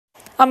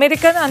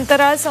American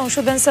अंतराळ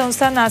संशोधन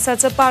संस्था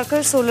नासाचं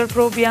पार्कर सोलर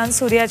प्रोब यान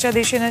सूर्याच्या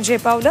दिशेने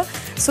झेपावलं।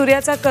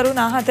 सूर्याचा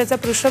करोना हा त्याच्या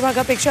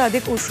पृष्ठभागापेक्षा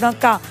अधिक उष्ण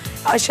का,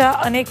 अशा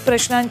अनेक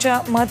प्रश्नांच्या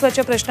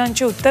महत्त्वाच्या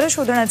प्रश्नांची उत्तरं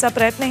शोधण्याचा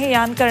प्रयत्न हे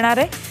यान करणार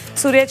आहे।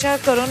 सूर्याच्या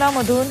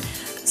करोनामधून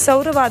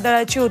सौर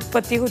वादळाची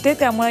उत्पत्ती होते,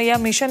 त्यामुळे या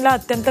मिशनला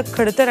अत्यंत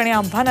खडतर आणि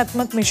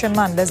आव्हानात्मक मिशन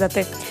मानले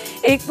जाते।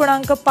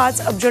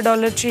 1.5 अब्ज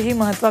डॉलरची ही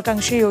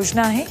महत्त्वाकांक्षी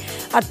योजना आहे।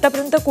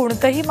 आतापर्यंत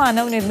कोणतंही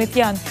मानव निर्मित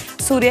यान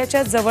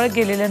सूर्याच्या जवळ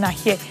गेलेलं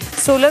नाहीये।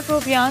 सोलर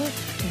प्रोब यान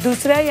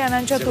दुसऱ्या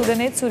यानांच्या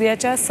तुलनेत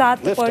सूर्याच्या 7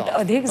 पट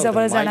अधिक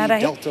जवळ जाणार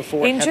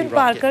आहे। इंजिन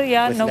पार्कर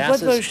या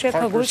 90 वर्षीय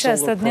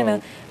खगोलशास्त्रज्ञानं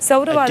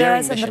सौर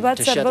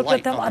वादळासंदर्भात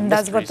सर्वप्रथम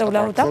अंदाज वर्तवला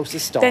होता।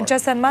 त्यांच्या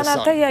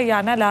सन्मानार्थ या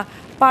यानाला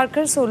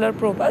पार्कर सोलर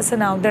प्रोब असं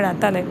नाव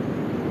देण्यात आलंय।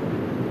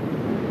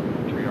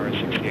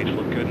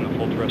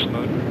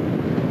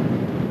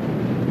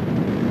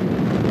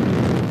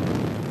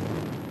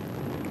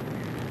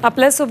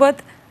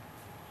 आपल्यासोबत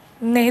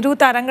नेहरू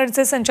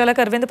तारांगणचे संचालक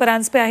अरविंद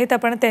परांजपे आहेत।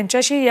 आपण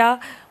त्यांच्याशी या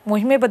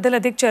मोहिमेबद्दल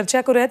अधिक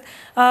चर्चा करूयात।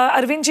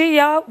 अरविंदजी,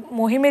 या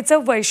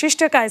मोहिमेचं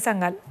वैशिष्ट्य काय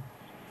सांगाल?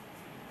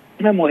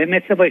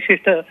 मोहिमेचं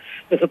वैशिष्ट्य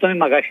जसं तुम्ही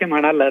मगाशी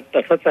म्हणालात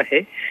तसंच आहे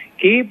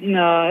की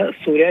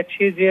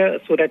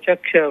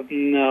सूर्याच्या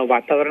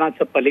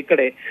वातावरणाच्या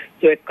पलीकडे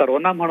जो एक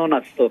करोना म्हणून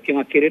असतो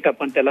किंवा किरीट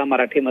आपण त्याला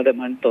मराठीमध्ये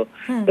म्हणतो,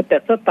 तर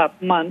त्याचं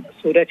तापमान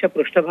सूर्याच्या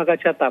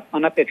पृष्ठभागाच्या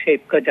तापमानापेक्षा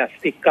इतकं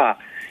जास्ती का,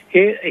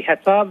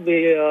 ह्याचा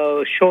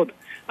शोध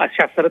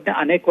शास्त्रज्ञ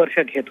अनेक वर्ष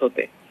घेत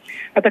होते।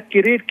 आता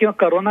किरीट किंवा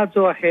करोना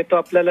जो आहे तो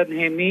आपल्याला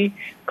नेहमी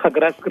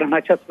खग्रास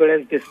ग्रहणाच्याच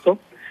वेळेस दिसतो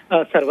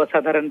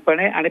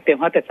सर्वसाधारणपणे, आणि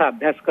तेव्हा त्याचा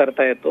अभ्यास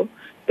करता येतो।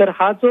 तर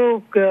हा जो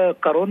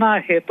करोना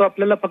आहे तो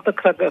आपल्याला फक्त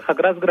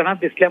खग्रास ग्रहणात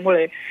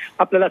दिसल्यामुळे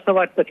आपल्याला असं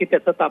वाटतं की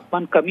त्याचं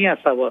तापमान कमी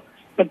असावं,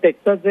 पण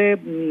त्याचं जे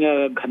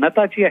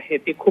घनता जी आहे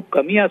ती खूप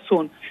कमी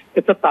असून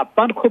त्याचं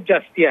तापमान खूप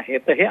जास्ती आहे।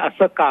 तर हे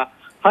असं का,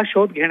 हा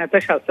शोध घेण्याचा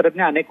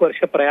शास्त्रज्ञ अनेक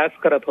वर्ष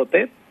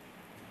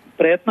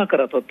प्रयत्न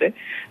करत होते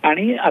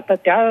आणि आता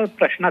त्या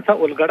प्रश्नाचा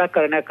उलगडा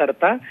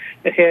करण्याकरता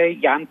हे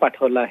यान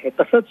पाठवलं आहे।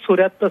 तसंच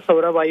सूर्यात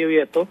सौरवायू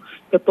येतो,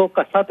 तर तो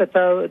कसा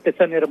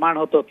त्याचा निर्माण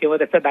होतो किंवा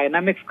त्याचा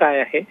डायनामिक्स काय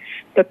आहे,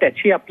 तर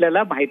त्याची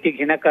आपल्याला माहिती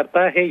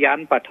घेण्याकरता हे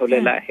यान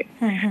पाठवलेलं आहे।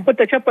 पण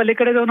त्याच्या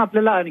पलीकडे जाऊन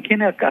आपल्याला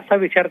आणखीन असा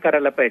विचार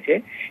करायला पाहिजे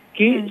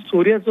की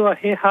सूर्य जो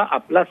आहे हा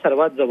आपला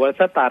सर्वात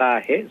जवळचा तारा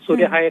आहे।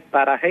 सूर्य हा एक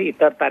तारा आहे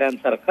इतर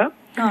ताऱ्यांसारखा,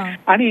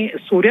 आणि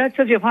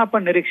सूर्याचं जेव्हा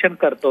आपण निरीक्षण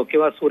करतो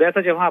किंवा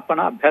सूर्याचा जेव्हा आपण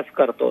अभ्यास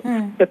करतो,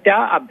 तर त्या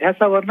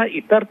अभ्यासावरनं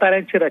इतर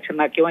ताऱ्यांची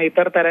रचना किंवा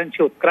इतर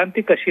ताऱ्यांची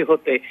उत्क्रांती कशी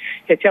होते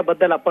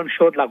ह्याच्याबद्दल आपण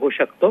शोध लागू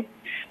शकतो।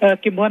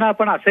 किंवा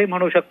आपण असंही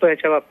म्हणू शकतो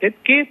ह्याच्या बाबतीत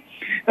की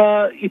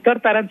इतर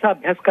ताऱ्यांचा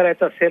अभ्यास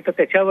करायचा असेल तर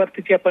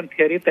त्याच्यावरती जी आपण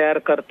थिअरी तयार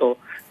करतो,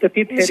 तर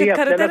ती थिअरी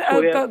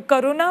आपल्याला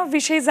करोना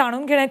विषयी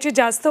जाणून घेण्याची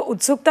जास्त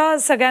उत्सुकता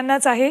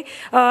सगळ्यांनाच आहे।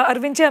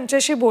 अरविंदजी,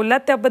 आमच्याशी बोललात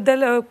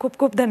त्याबद्दल खूप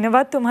खूप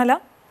धन्यवाद तुम्हाला।